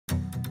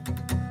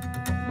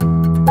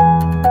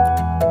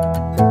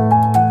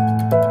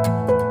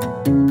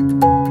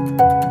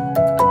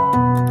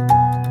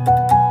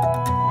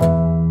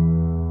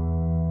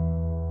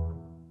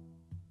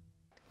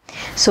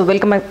So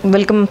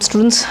welcome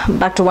students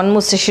back to one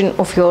more session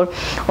of your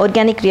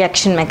organic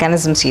reaction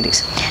mechanism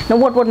series. Now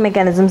what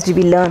mechanisms did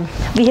we learn?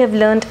 We have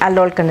learned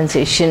aldol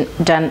condensation,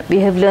 done. We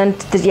have learned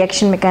the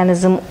reaction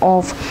mechanism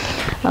of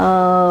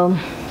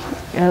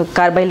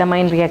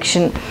carbylamine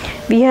reaction.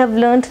 We have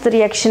learned the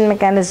reaction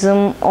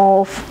mechanism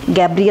of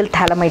Gabriel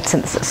phthalimide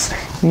synthesis.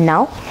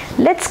 Now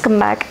let's come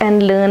back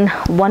and learn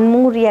one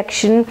more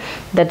reaction,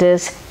 that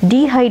is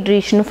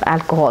dehydration of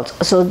alcohols.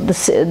 So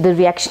the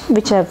reaction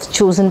which I have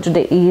chosen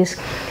today is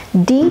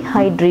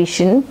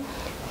dehydration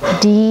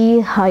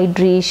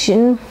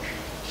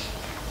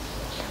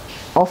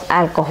of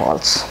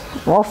alcohols.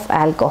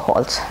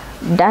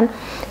 Done.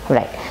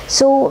 Right.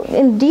 So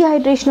in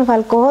dehydration of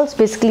alcohols,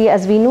 basically,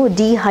 as we know,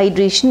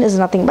 dehydration is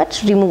nothing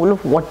but removal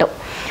of water.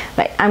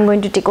 Right. I'm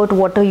going to take out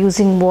water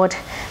using what?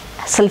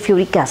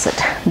 Sulfuric acid.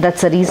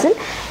 That's the reason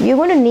we are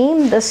going to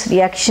name this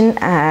reaction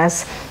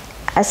as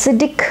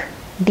acidic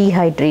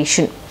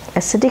dehydration.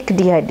 Acidic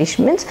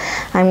dehydration means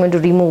I'm going to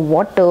remove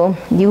water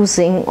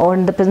using, or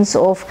in the presence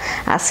of,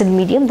 acid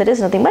medium, that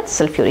is nothing but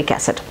sulfuric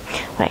acid.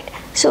 Right.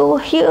 So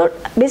here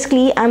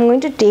basically I'm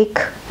going to take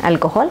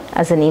alcohol,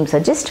 as the name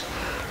suggests.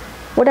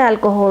 What are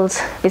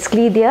alcohols?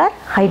 Basically they are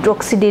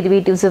hydroxy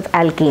derivatives of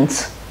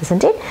alkenes,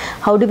 isn't it?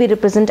 How do we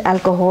represent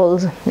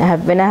alcohols?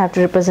 When I have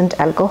to represent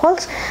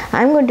alcohols,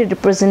 I'm going to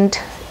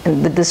represent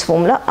with this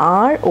formula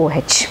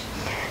ROH.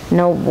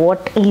 Now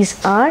what is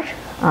R?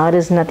 R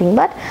is nothing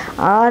but,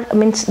 R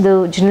means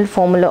the general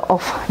formula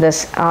of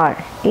this R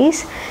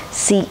is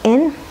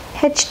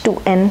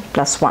CnH2n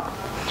plus 1.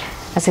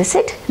 As I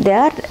said, they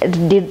are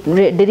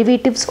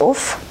derivatives of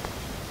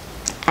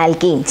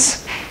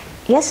alkenes.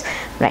 Yes,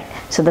 right.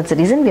 So that's the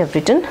reason we have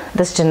written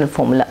this general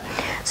formula.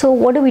 So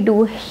what do we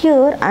do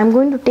here? I'm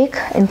going to take,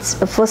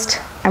 first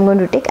I'm going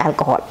to take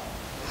alcohol.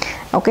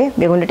 Okay,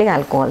 we are going to take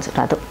alcohols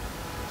rather.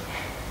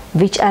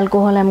 Which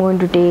alcohol I'm going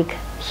to take?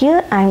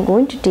 Here I'm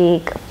going to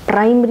take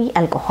primary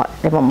alcohol,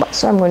 remember.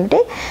 So I'm going to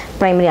take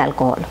primary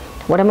alcohol.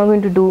 What am I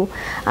going to do?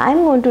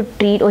 I'm going to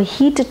treat or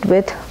heat it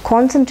with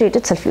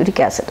concentrated sulfuric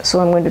acid. So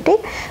I'm going to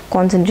take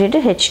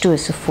concentrated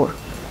H2SO4.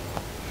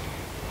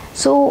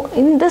 So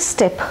in this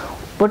step,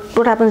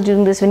 what happens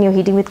during this when you're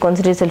heating with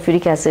concentrated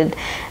sulfuric acid?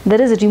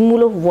 There is a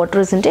removal of water,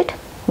 isn't it?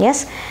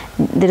 Yes,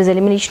 there is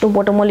elimination of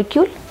water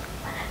molecule.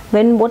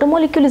 When water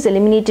molecule is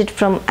eliminated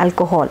from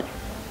alcohol,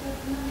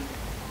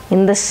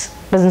 in this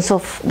presence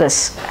of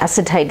this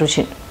acid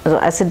hydrogen, so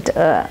acid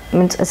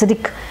means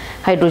acidic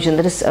hydrogen,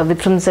 that is from the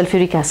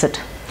sulfuric acid,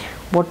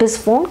 what is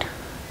formed?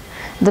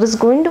 There's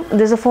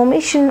a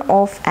formation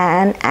of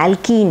an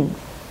alkene.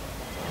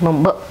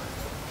 Remember,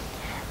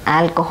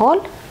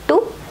 alcohol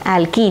to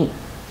alkene.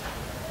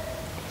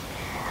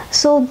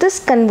 So this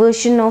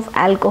conversion of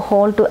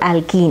alcohol to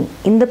alkene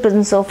in the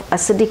presence of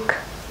acidic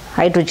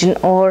hydrogen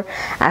or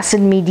acid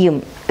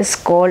medium is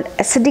called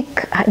acidic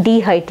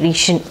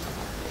dehydration.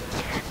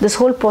 This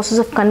whole process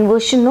of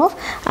conversion of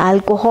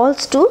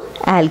alcohols to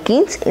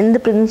alkenes in the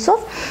presence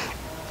of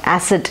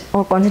acid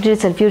or concentrated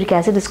sulfuric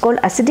acid is called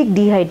acidic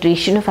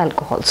dehydration of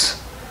alcohols.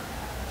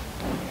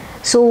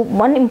 So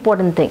one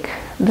important thing,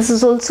 this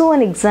is also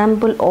an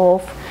example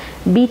of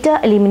beta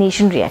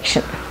elimination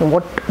reaction.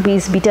 What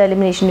is beta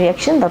elimination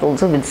reaction? That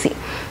also we'll see.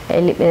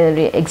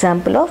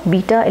 Example of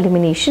beta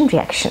elimination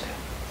reaction.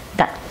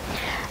 Done.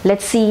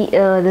 Let's see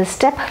the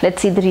step,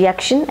 let's see the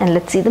reaction, and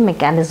let's see the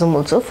mechanism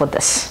also for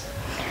this.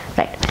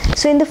 Right.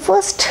 So in the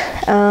first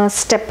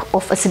step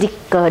of acidic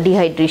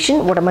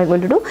dehydration, what am I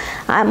going to do?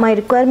 My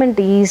requirement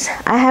is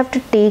I have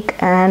to take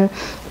an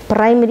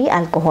primary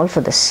alcohol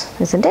for this,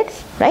 isn't it?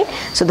 Right.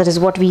 So that is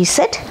what we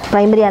said,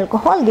 primary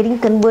alcohol getting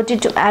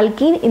converted to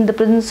alkene in the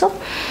presence of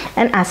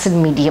an acid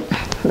medium.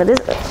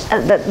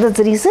 That's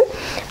the reason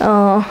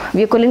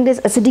we are calling this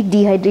acidic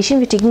dehydration.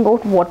 We are taking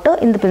out water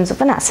in the presence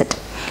of an acid,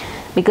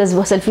 because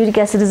sulfuric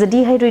acid is a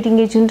dehydrating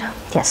agent.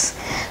 Yes.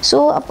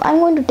 So I'm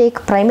going to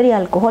take primary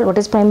alcohol. What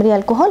is primary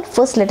alcohol?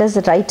 First let us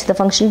write the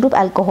functional group.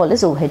 Alcohol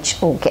is OH.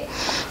 Okay.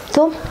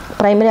 So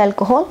primary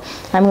alcohol,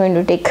 I'm going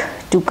to take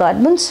 2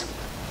 carbons.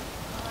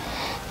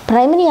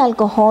 Primary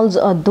alcohols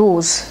are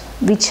those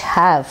which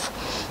have,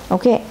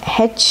 okay,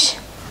 H,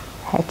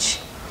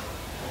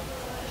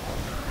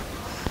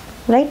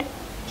 right?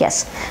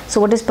 Yes.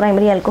 So what is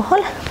primary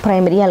alcohol?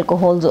 Primary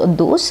alcohols are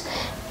those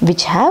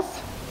which have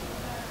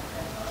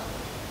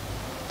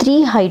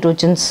 3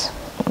 hydrogens.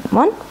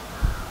 1,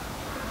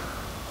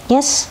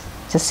 yes,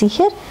 just see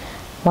here,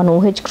 1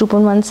 OH group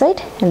on one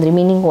side and the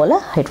remaining all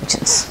are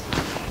hydrogens.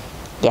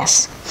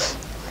 Yes.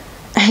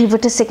 If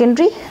it is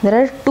secondary, there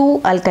are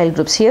 2 alkyl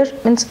groups. Here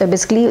means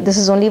basically this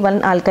is only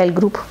 1 alkyl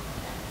group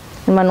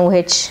and 1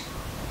 OH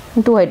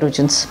and 2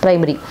 hydrogens,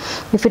 primary.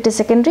 If it is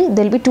secondary,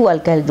 there will be 2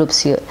 alkyl groups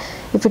here.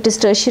 If it is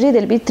tertiary,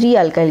 there will be 3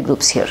 alkyl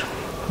groups here.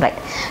 Right.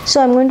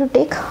 So I'm going to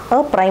take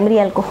a primary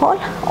alcohol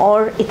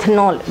or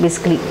ethanol,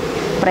 basically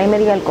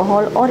primary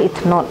alcohol or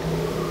ethanol.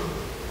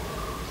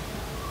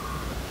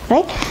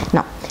 Right.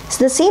 Now,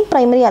 so the same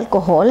primary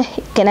alcohol,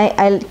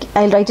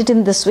 I'll write it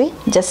in this way.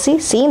 Just see,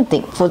 same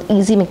thing for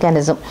easy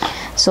mechanism.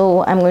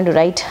 So I'm going to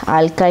write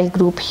alkyl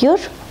group here.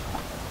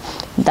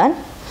 Done.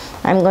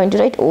 I'm going to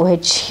write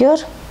OH here,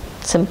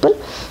 simple,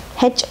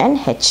 H and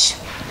H,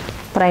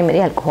 primary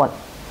alcohol.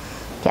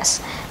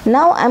 Yes.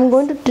 Now I'm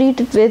going to treat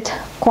it with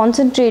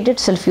concentrated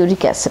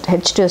sulfuric acid,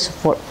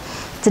 H2SO4.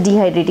 It's a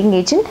dehydrating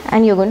agent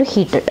and you're going to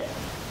heat it.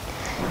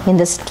 In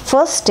this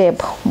first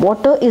step,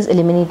 water is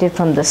eliminated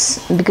from this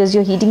because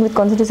you're heating with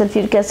concentrated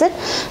sulfuric acid.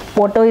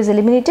 Water is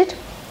eliminated,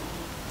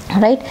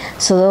 right?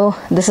 So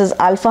this is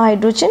alpha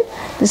hydrogen,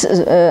 this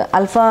is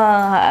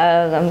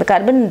alpha the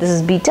carbon, this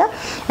is beta,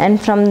 and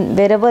from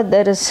wherever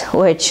there is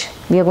OH,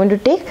 we are going to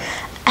take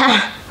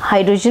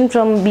hydrogen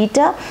from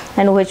beta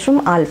and OH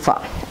from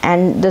alpha,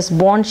 and this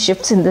bond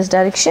shifts in this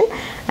direction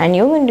and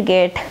you're going to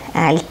get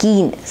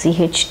alkene,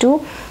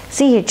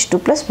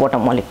 CH2 plus water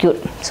molecule.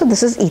 So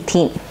this is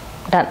ethene.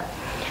 Done.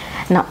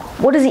 Now,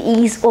 what is the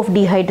ease of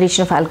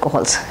dehydration of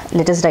alcohols?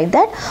 Let us write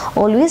that.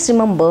 Always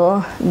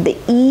remember the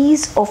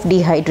ease of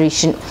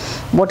dehydration.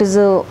 What is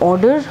the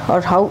order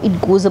or how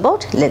it goes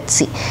about? Let's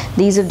see.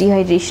 The ease of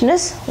dehydration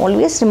is,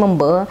 always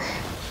remember,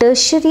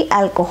 tertiary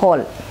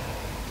alcohol.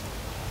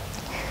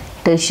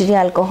 Tertiary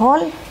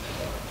alcohol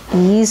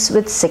ease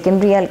with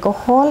secondary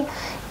alcohol.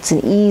 It's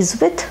an ease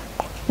with,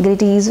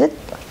 great ease with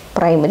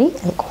primary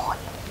alcohol.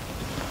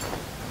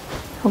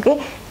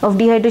 Okay, of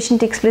dehydration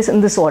takes place in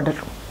this order.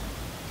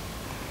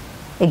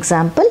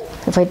 Example,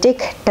 if I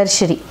take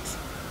tertiary,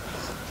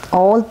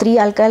 all three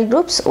alkyl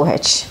groups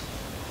OH,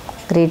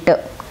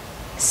 greater,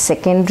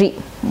 secondary,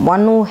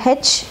 one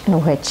OH and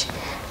OH,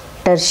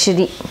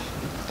 tertiary.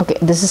 Okay,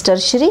 this is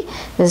tertiary,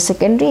 this is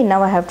secondary.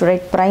 Now I have to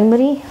write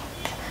primary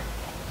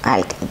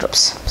alkyl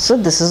groups. So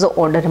this is the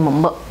order,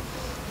 remember.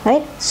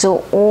 Right,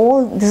 so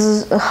all this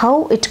is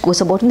how it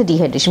goes about in the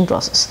dehydration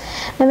process.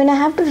 Now when I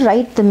have to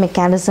write the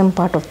mechanism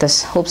part of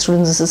this, hope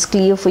students this is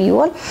clear for you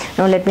all.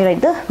 Now let me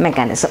write the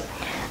mechanism.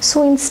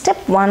 So in step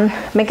 1,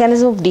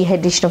 mechanism of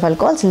dehydration of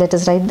alcohols, let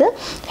us write the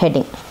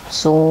heading.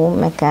 So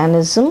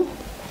mechanism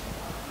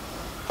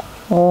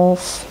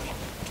of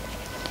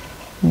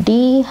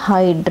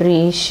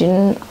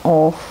dehydration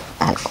of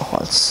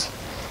alcohols.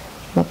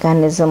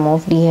 Mechanism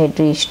of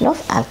dehydration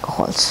of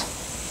alcohols.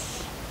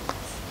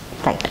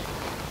 Right.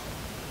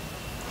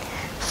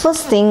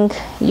 First thing,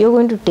 you're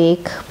going to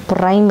take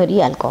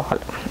primary alcohol.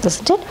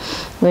 Isn't it?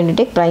 You're going to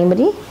take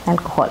primary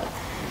alcohol.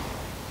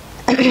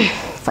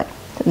 Fine.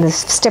 This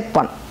step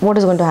 1. What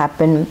is going to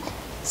happen?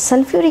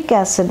 Sulfuric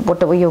acid,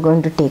 whatever you're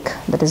going to take,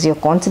 that is your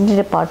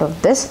concentrated part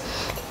of this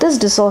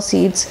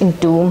dissociates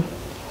into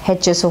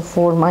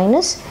HSO4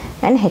 minus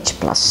and H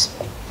plus.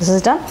 This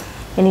is done.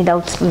 Any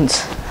doubts,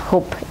 students?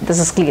 Hope this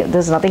is clear.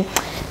 There's nothing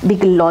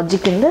big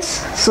logic in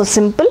this. So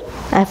simple.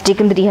 I have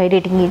taken the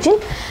dehydrating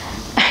agent.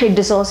 It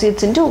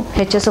dissociates into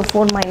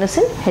HSO4 minus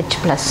and H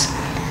plus.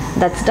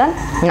 That's done.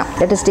 Now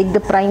let us take the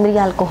primary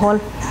alcohol.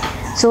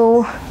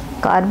 So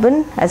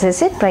carbon, as I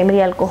said,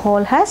 primary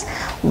alcohol has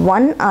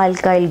one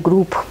alkyl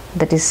group,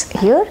 that is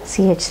here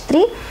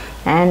CH3,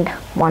 and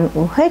one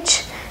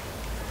OH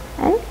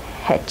and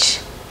H.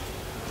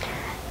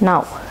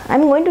 Now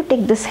I'm going to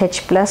take this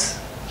H plus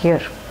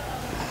here.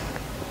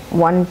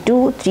 1,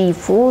 2, 3,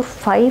 4,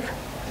 5,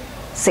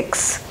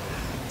 6,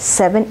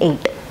 7,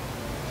 8.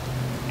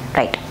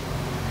 Right.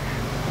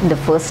 In the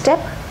first step,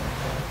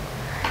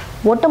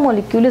 water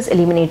molecule is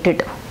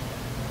eliminated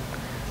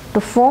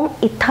to form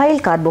ethyl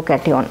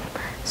carbocation.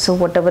 So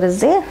whatever is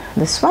there,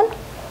 this one,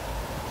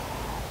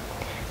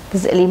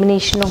 this is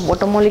elimination of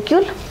water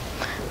molecule,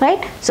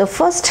 right? So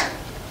first,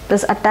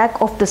 this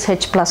attack of this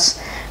H plus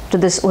to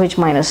this OH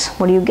minus.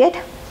 What do you get?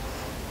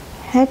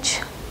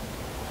 H,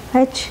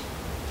 H,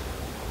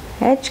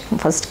 H,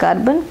 first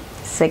carbon,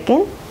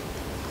 second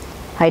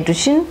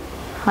hydrogen,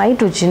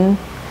 hydrogen,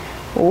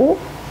 O,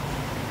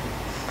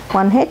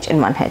 one H and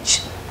one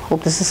H.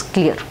 Hope this is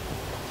clear,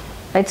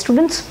 right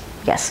students?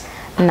 Yes.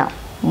 Now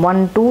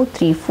 1, 2,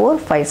 3, 4,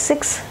 5,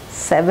 6,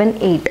 7,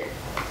 8,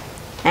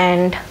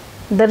 and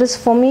there is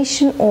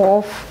formation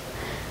of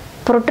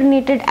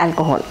protonated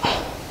alcohol,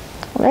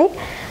 right?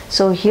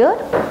 So here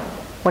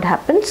what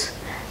happens?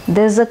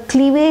 There is a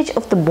cleavage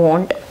of the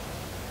bond,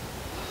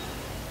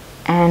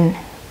 and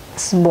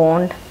this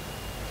bond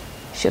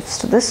shifts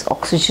to this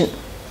oxygen.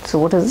 So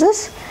what is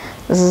this?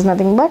 This is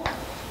nothing but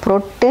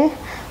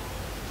protonated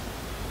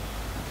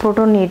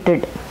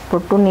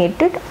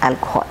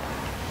alcohol.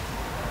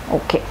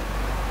 Okay.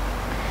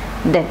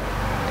 Then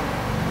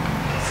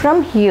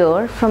from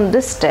here, from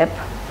this step,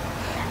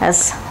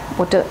 as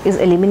water is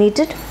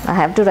eliminated, I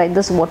have to write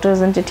this water,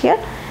 isn't it here?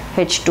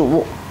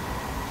 H2O.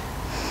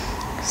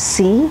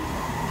 C,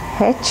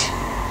 H,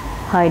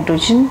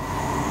 hydrogen,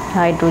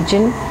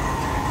 hydrogen,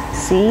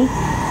 C,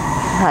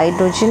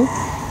 hydrogen,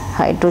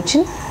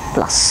 hydrogen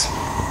plus.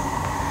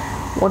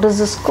 What is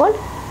this called?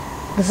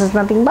 This is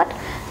nothing but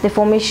the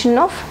formation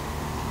of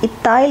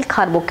ethyl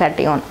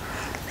carbocation.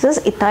 This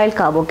is ethyl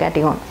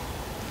carbocation.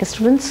 Okay,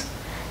 students.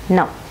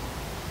 Now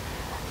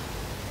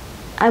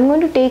I am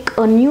going to take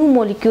a new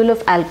molecule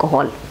of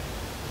alcohol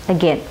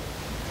again,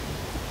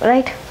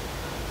 right?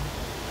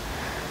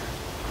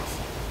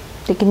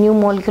 Take a new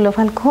molecule of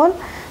alcohol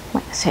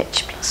minus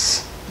H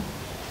plus.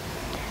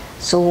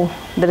 So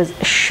there is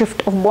a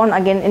shift of bond.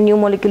 Again a new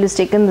molecule is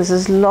taken, this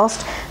is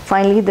lost.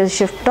 Finally there is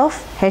shift of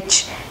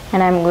H,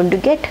 and I am going to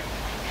get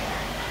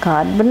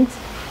carbon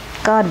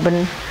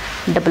carbon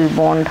double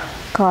bond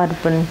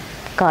carbon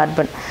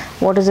carbon.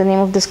 What is the name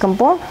of this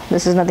compound?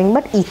 This is nothing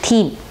but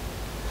ethene,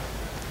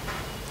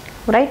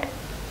 right?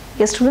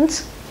 Yes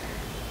students.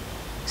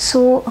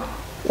 So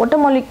what a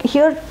molecule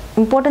here,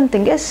 important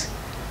thing is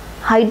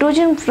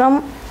hydrogen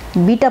from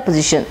beta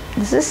position.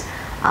 This is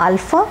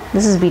alpha,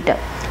 this is beta.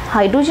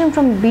 Hydrogen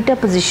from beta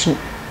position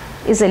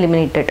is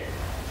eliminated.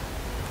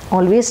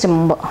 Always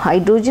remember,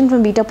 hydrogen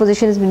from beta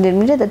position is being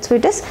eliminated. That's why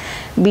it is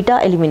beta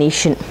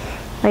elimination.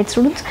 Right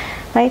students?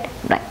 Right?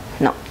 Right.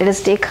 Now let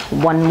us take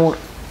one more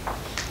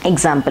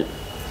example.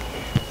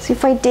 So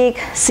if I take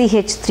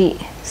CH3,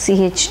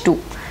 CH2,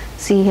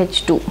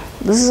 CH2,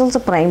 this is also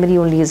primary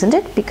only, isn't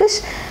it?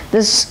 Because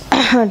this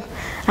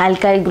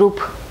alkyl group.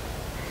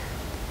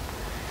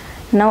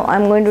 Now I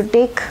am going to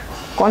take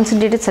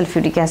concentrated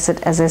sulfuric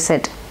acid, as I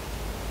said,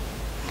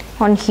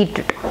 on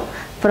heated.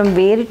 From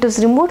where it is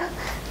removed?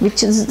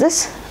 Which is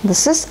this?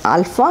 This is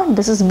alpha,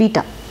 this is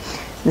beta.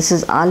 This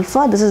is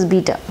alpha, this is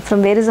beta.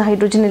 From where is the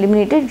hydrogen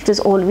eliminated? It is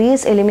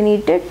always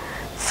eliminated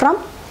from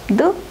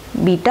the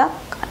beta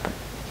carbon.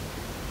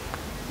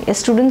 Yes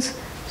students.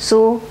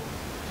 So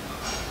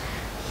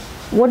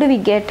what do we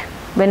get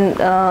when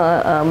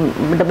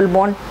double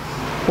bond?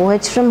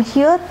 OH from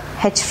here,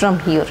 H from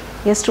here.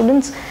 Yes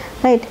students,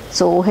 right?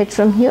 So OH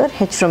from here,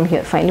 H from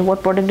here. Finally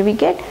what product do we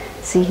get?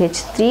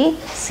 CH3,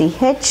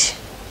 CH,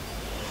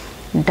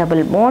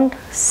 double bond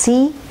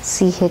C,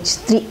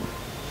 CH3.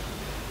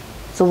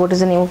 So what is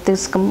the name of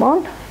this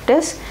compound? It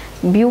is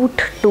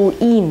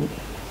butene.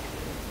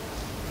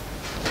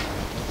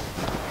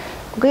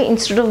 Okay,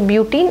 instead of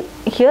butene,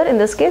 here in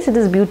this case it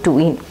is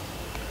butene.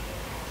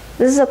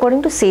 This is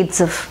according to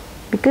Zaitsev,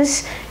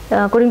 because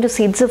according to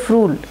Zaitsev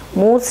rule,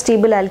 more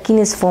stable alkene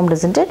is formed,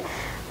 isn't it?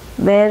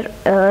 Where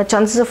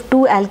chances of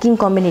two alkene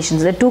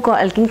combinations, the two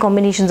alkene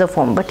combinations are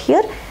formed. But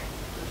here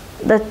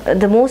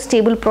the most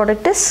stable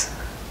product is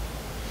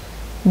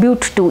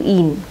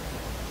butene.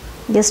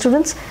 Yes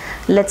students,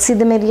 let's see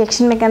the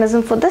reaction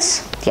mechanism for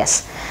this.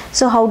 Yes.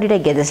 So how did I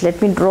get this?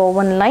 Let me draw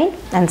one line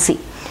and see.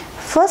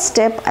 First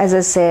step, as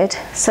I said,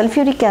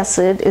 sulfuric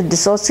acid is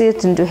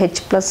dissociated into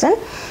H plus and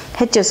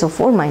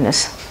HSO4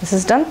 minus. This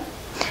is done.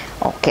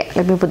 Okay,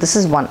 let me put this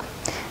as 1.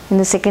 In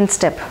the second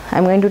step, I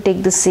am going to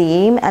take the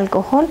same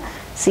alcohol,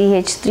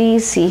 CH3,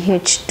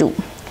 CH2,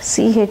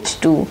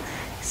 CH2,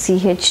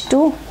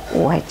 CH2,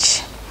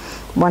 OH.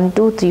 1,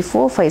 2, 3,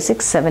 4, 5,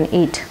 6, 7,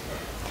 8.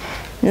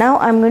 Now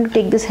I am going to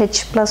take this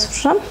H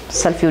plus from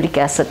sulfuric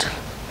acid.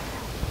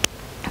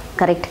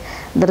 Correct.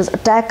 There is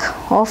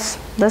attack of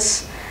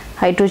this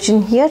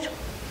hydrogen here.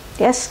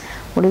 Yes.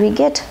 What do we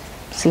get?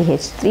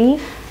 CH3,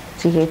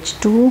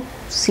 CH2,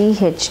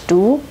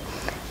 CH2,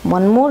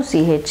 one more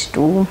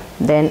CH2,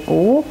 then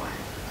O,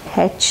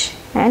 H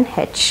and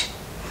H.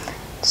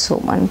 So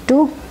 1,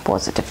 2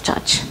 positive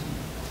charge.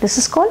 This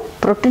is called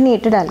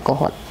protonated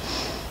alcohol.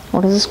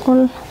 What is this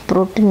called?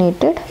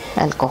 Protonated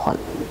alcohol.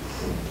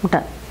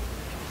 Done.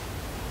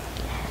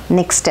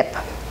 Next step.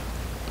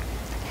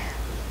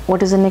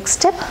 What is the next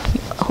step?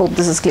 Hope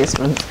this is clear,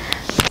 students.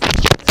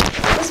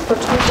 This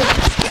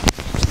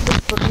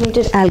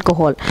protonated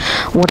alcohol,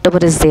 whatever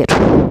is there,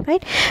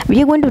 right?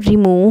 We are going to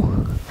remove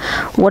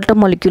water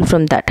molecule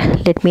from that.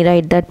 Let me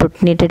write that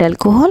protonated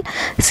alcohol,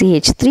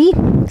 CH3,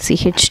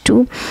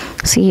 CH2,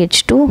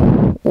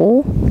 CH2,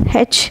 O,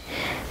 H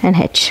and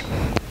H.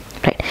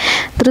 Right.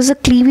 There is a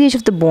cleavage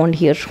of the bond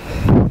here.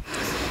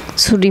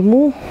 So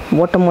remove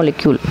water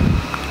molecule.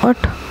 What?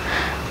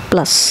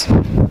 Plus.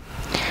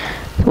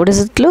 What does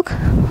it look?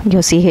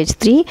 Your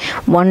CH3,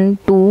 1,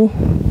 2,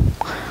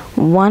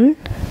 1,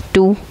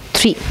 2,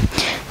 3.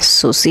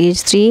 So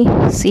CH3,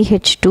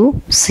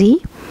 CH2,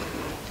 C,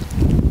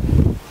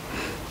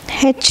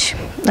 H,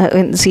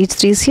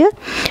 CH3 is here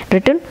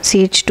written,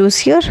 CH2 is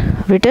here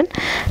written,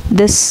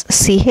 this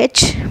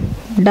CH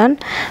done,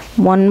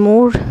 one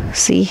more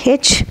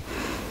CH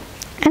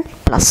and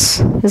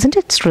plus, isn't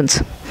it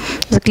students?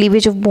 The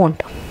cleavage of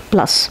bond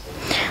plus.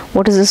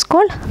 What is this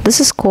called? This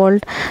is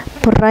called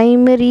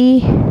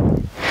primary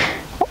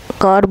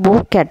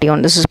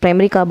carbocation. This is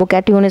primary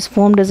carbocation is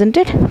formed, isn't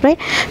it? Right?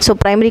 So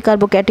primary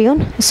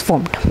carbocation is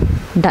formed.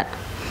 Done.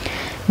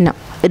 Now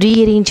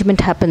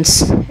rearrangement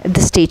happens at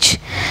this stage.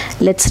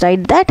 Let's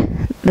write that.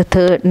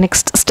 The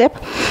next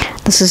step.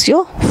 This is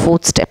your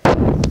fourth step.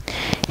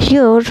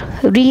 Here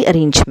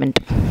rearrangement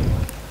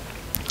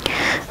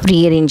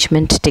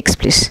takes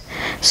place.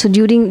 So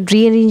during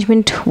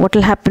rearrangement, what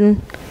will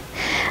happen?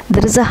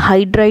 There is a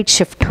hydride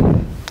shift.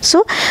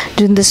 So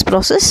during this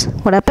process,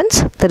 what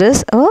happens? There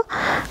is a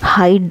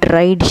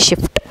hydride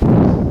shift.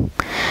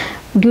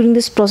 During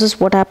this process,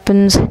 what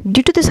happens?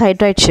 Due to this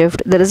hydride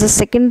shift, there is a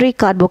secondary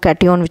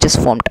carbocation which is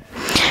formed.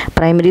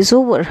 Primary is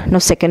over. Now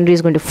secondary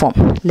is going to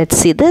form. Let's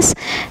see this.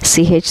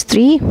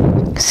 CH3,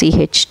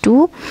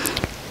 CH2,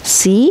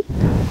 C,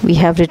 we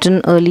have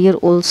written earlier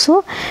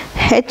also.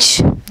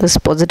 H, this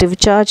positive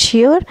charge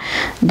here,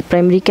 the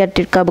primary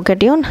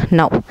carbocation.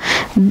 Now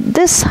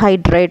this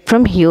hydride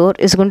from here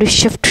is going to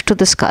shift to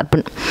this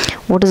carbon.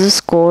 What is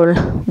this called?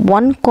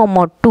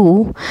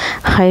 1,2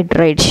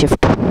 hydride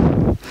shift.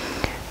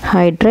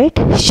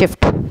 Hydride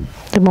shift.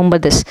 Remember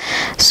this.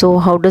 So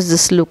how does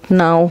this look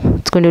now?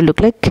 It's going to look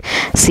like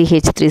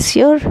CH3 is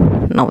here.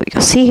 Now we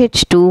got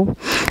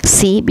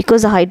CH2C,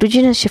 because the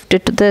hydrogen has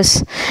shifted to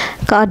this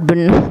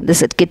carbon.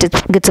 This it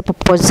gets up a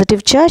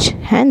positive charge,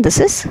 and this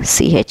is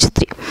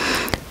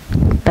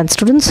CH3. Done,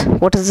 students.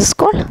 What is this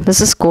called? This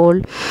is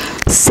called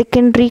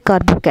secondary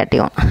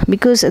carbocation,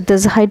 because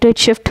there's a hydride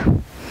shift.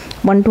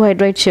 1,2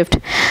 hydride shift.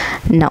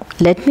 Now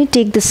let me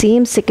take the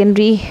same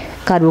secondary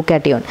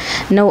carbocation.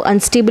 Now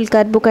unstable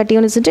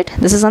carbocation, isn't it?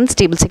 This is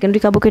unstable. Secondary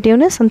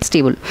carbocation is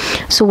unstable.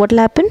 So what will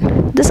happen?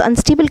 This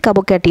unstable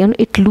carbocation,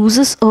 it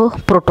loses a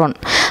proton.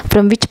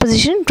 From which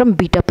position? From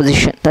beta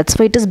position. That's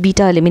why it is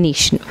beta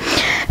elimination.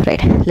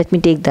 Right. Let me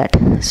take that.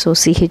 So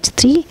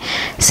CH3,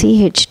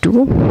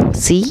 CH2,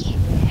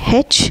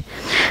 CH.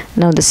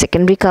 Now the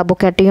secondary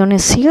carbocation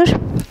is here.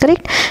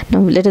 Correct.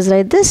 Now let us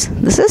write this.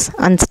 This is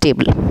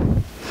unstable.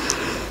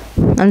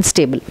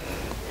 Unstable.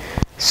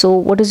 So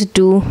what does it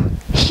do?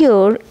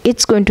 Here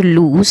it's going to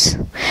lose.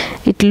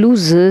 It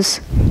loses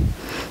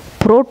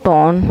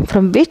proton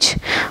from which?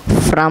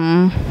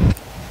 From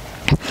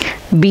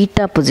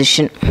beta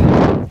position.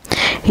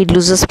 It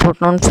loses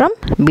proton from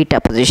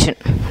beta position.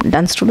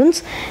 Done,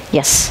 students?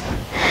 Yes.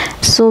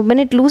 So when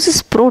it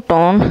loses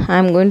proton, I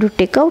am going to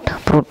take out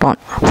proton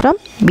from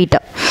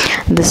beta.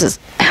 This is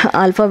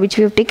alpha which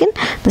we have taken.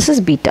 This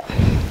is beta.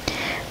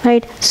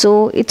 Right,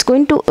 so it's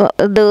going to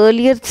the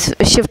earlier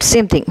shift,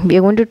 same thing. We are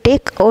going to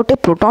take out a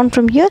proton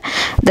from here,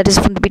 that is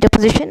from the beta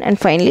position, and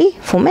finally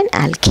form an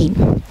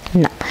alkene.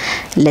 Now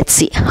let's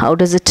see how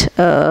does it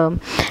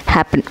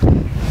happen.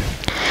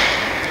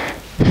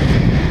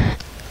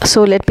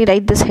 So let me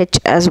write this H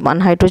as one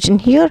hydrogen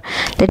here.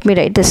 Let me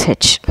write this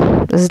H.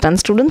 This is done,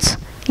 students.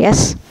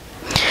 Yes,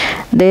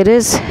 there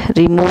is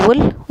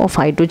removal of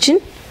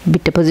hydrogen,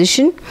 beta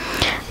position.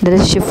 There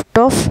is shift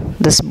of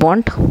this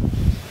bond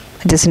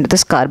just into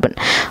this carbon.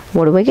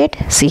 What do I get?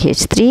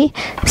 CH3,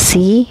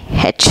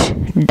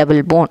 CH,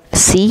 double bond,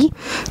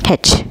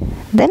 CH,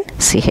 then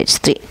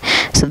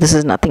CH3. So this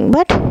is nothing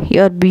but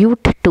your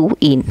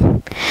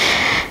butene.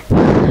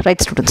 Right,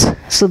 students?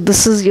 So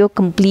this is your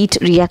complete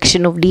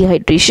reaction of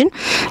dehydration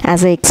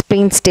as I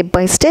explained step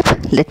by step.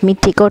 Let me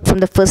take out from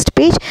the first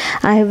page.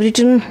 I have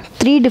written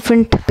 3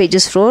 different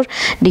pages for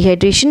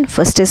dehydration.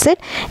 First I said,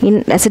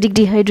 in acidic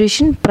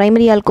dehydration,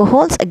 primary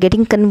alcohols are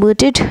getting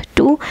converted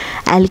to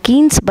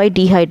alkenes by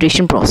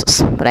dehydration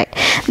process. Right.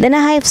 Then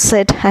I have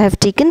said, I have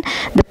taken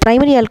the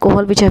primary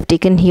alcohol which I have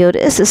taken here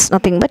is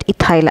nothing but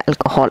ethyl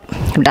alcohol.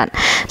 Done.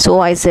 So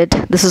I said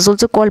this is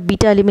also called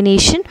beta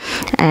elimination,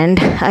 and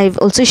I've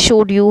also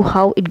showed you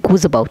how it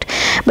goes about.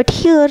 But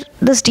here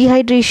this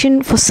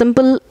dehydration, for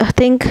simple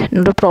thing,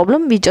 not a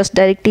problem. We just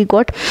directly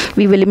got,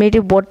 we've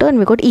eliminated water and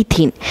we got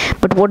ethene.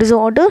 But what is the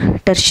order?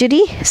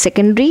 Tertiary,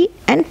 secondary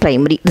and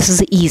primary. This is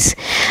the ease.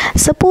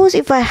 Suppose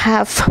if I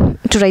have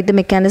to write the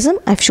mechanism,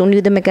 I've shown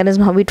you the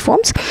mechanism how it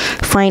forms.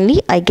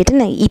 Finally I get an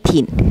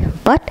ethene.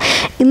 But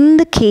in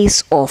the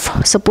case of,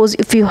 suppose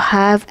if you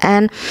have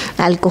an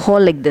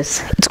alcohol like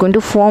this, it's going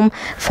to follow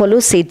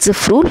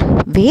Saitz's rule,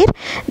 where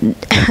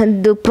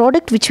the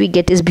product which we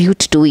get is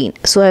butene.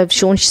 So I have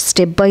shown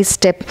step by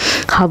step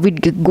how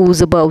it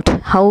goes about,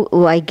 how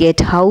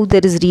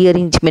there is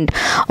rearrangement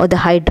or the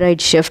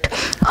hydride shift,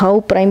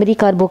 how primary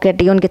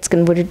carbocation gets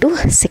converted to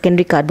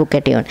secondary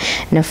carbocation.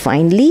 Now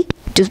finally,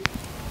 to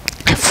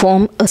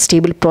form a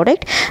stable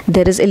product,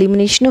 there is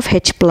elimination of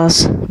H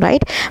plus,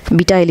 right,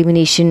 beta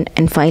elimination,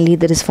 and finally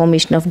there is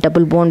formation of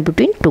double bond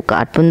between 2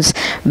 carbons,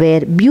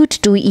 where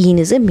butene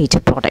is a major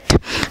product.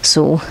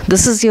 So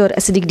this is your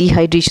acidic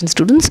dehydration,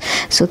 students.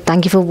 So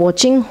thank you for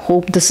watching.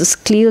 Hope this is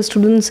clear,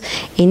 students.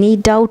 Any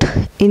doubt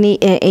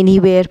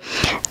anywhere,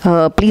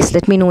 please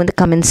let me know in the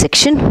comment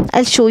section.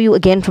 I'll show you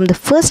again from the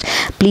first.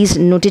 Please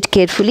note it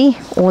carefully,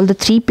 all the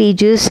 3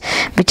 pages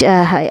which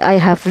I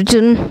have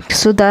written,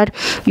 so that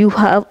you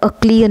have a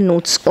clear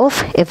notes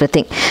of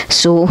everything.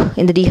 So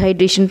in the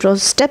dehydration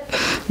process step,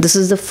 this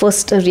is the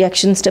first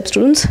reaction step,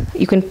 students.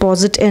 You can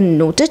pause it and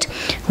note it.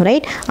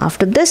 Right,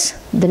 after this,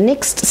 the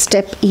next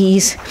step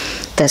is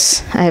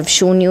this. I have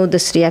shown you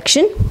this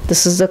reaction.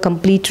 This is the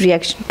complete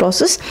reaction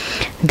process.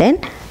 Then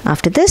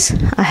after this,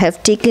 I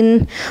have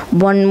taken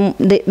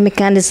the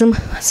mechanism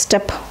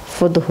step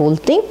for the whole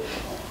thing.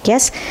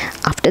 Yes,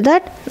 after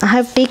that I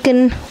have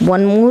taken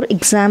one more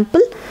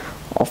example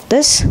of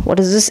this. What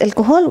is this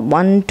alcohol?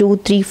 1, 2,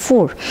 3,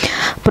 4.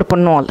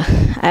 Propanol.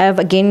 I have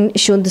again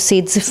shown the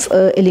Saitz's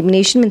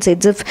elimination and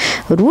Saitz's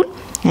rule.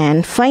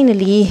 And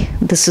finally,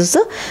 this is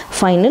the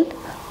final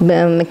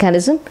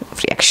mechanism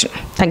of reaction.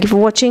 Thank you for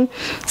watching.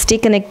 Stay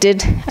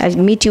connected. I'll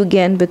meet you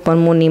again with one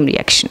more name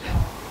reaction.